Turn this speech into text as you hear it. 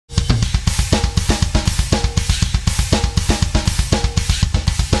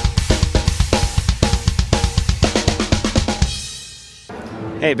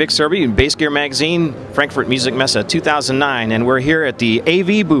Hey, Vic Serby, Bass Gear Magazine, Frankfurt Musikmesse 2009, and we're here at the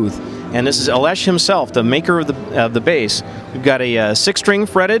AV booth. And this is Alesh himself, the maker of the bass. We've got a 6-string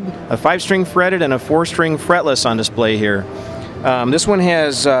fretted, a 5-string fretted, and a 4-string fretless on display here. This one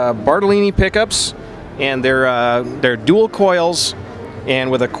has Bartolini pickups, and they're dual coils,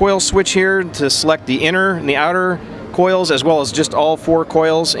 and with a coil switch here to select the inner and the outer coils, as well as just all 4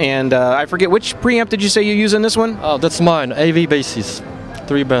 coils. And I forget, which preamp did you say you use in this one? Oh, that's mine, AV Basis,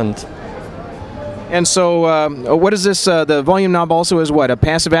 3-band. And so, what is this? The volume knob also is what, a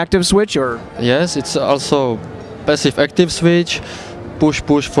passive active switch, or? Yes, it's also passive active switch, push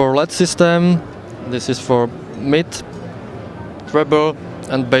for LED system. This is for mid, treble,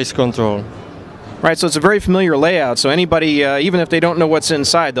 and bass control. Right, so it's a very familiar layout, so anybody, even if they don't know what's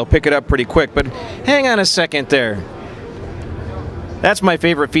inside, they'll pick it up pretty quick. But hang on a second there. That's my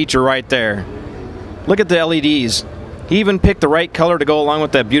favorite feature right there. Look at the LEDs. He even picked the right color to go along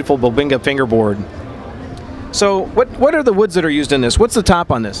with that beautiful Bubinga fingerboard. So what are the woods that are used in this? What's the top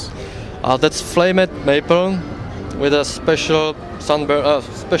on this? That's flamed maple with a special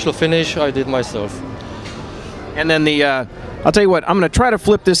special finish I did myself. And then the, I'll tell you what, I'm going to try to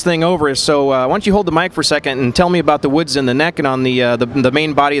flip this thing over, so why don't you hold the mic for a second and tell me about the woods in the neck and on the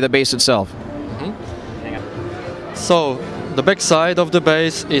main body of the bass itself. Hang on. So, the back side of the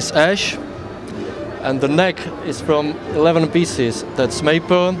bass is ash, and the neck is from 11 pieces. That's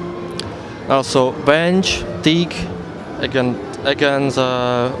maple, also bench, teak, again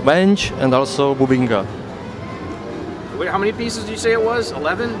bench, and also Bubinga. Wait, how many pieces did you say it was?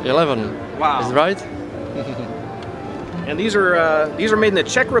 11? 11. Wow. Is right? And these are made in the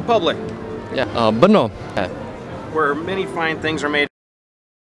Czech Republic. Yeah, Brno. Where many fine things are made,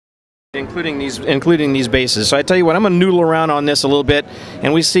 including these basses. So I tell you what, I'm gonna noodle around on this a little bit,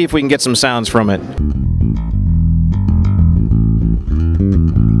 and we see if we can get some sounds from it.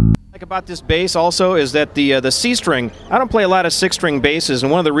 Like about this bass also is that the C string. I don't play a lot of 6-string basses,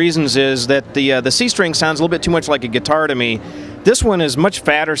 and one of the reasons is that the C string sounds a little bit too much like a guitar to me. This one is much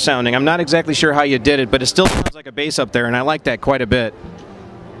fatter sounding. I'm not exactly sure how you did it, but it still sounds like a bass up there, and I like that quite a bit.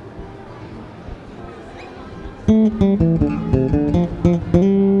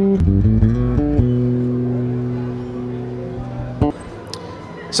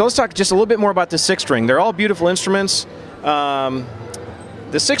 So let's talk just a little bit more about the 6-string. They're all beautiful instruments.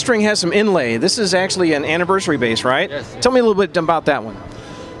 The 6-string has some inlay. This is actually an anniversary bass, right? Yes. Tell me a little bit about that one.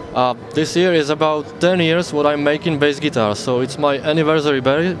 This year is about 10 years what I'm making bass guitar, so it's my anniversary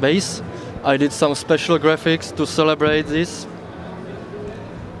bass. I did some special graphics to celebrate this.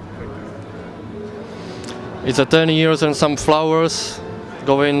 It's a 10 years and some flowers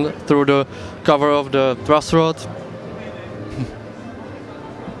going through the cover of the truss rod.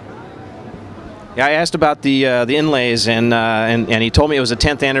 Yeah, I asked about the inlays, and he told me it was a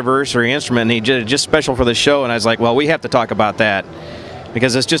 10th anniversary instrument, and he did it just special for the show, and I was like, well, we have to talk about that,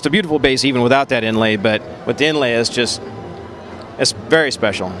 because it's just a beautiful bass even without that inlay, but with the inlay it's very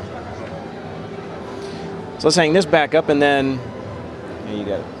special. So let's hang this back up, and then yeah, you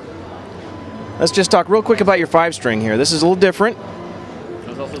got it. Let's just talk real quick about your 5-string here. This is a little different.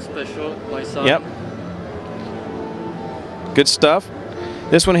 It's also special, my son. Yep. Good stuff.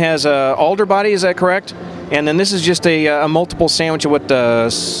 This one has a alder body, is that correct? And then this is just a multiple sandwich with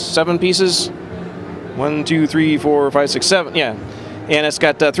 7 pieces. 1, 2, 3, 4, 5, 6, 7. Yeah. And it's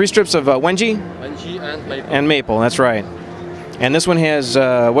got 3 strips of Wenji. Wenji and maple. And maple, that's right. And this one has,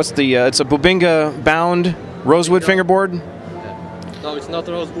 it's a Bubinga bound rosewood fingerboard? Yeah. No, it's not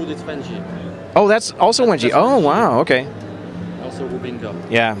rosewood, it's Wenji. Oh, that's also Wenji. Oh, wow, okay. Also Bubinga.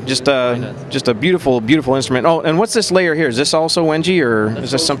 Yeah, just a beautiful, beautiful instrument. Oh, and what's this layer here? Is this also Wenji, or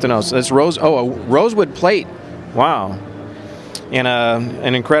is this something else? That's a rosewood plate. Wow. And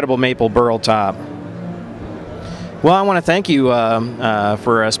an incredible maple burl top. Well, I want to thank you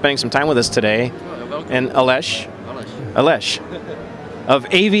for spending some time with us today. Oh, you're welcome. And Alesh of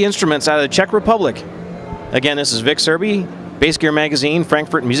AV Instruments out of the Czech Republic. Again, this is Vic Serby, Bass Gear Magazine,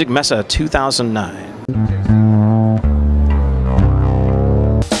 Frankfurt Musikmesse 2009.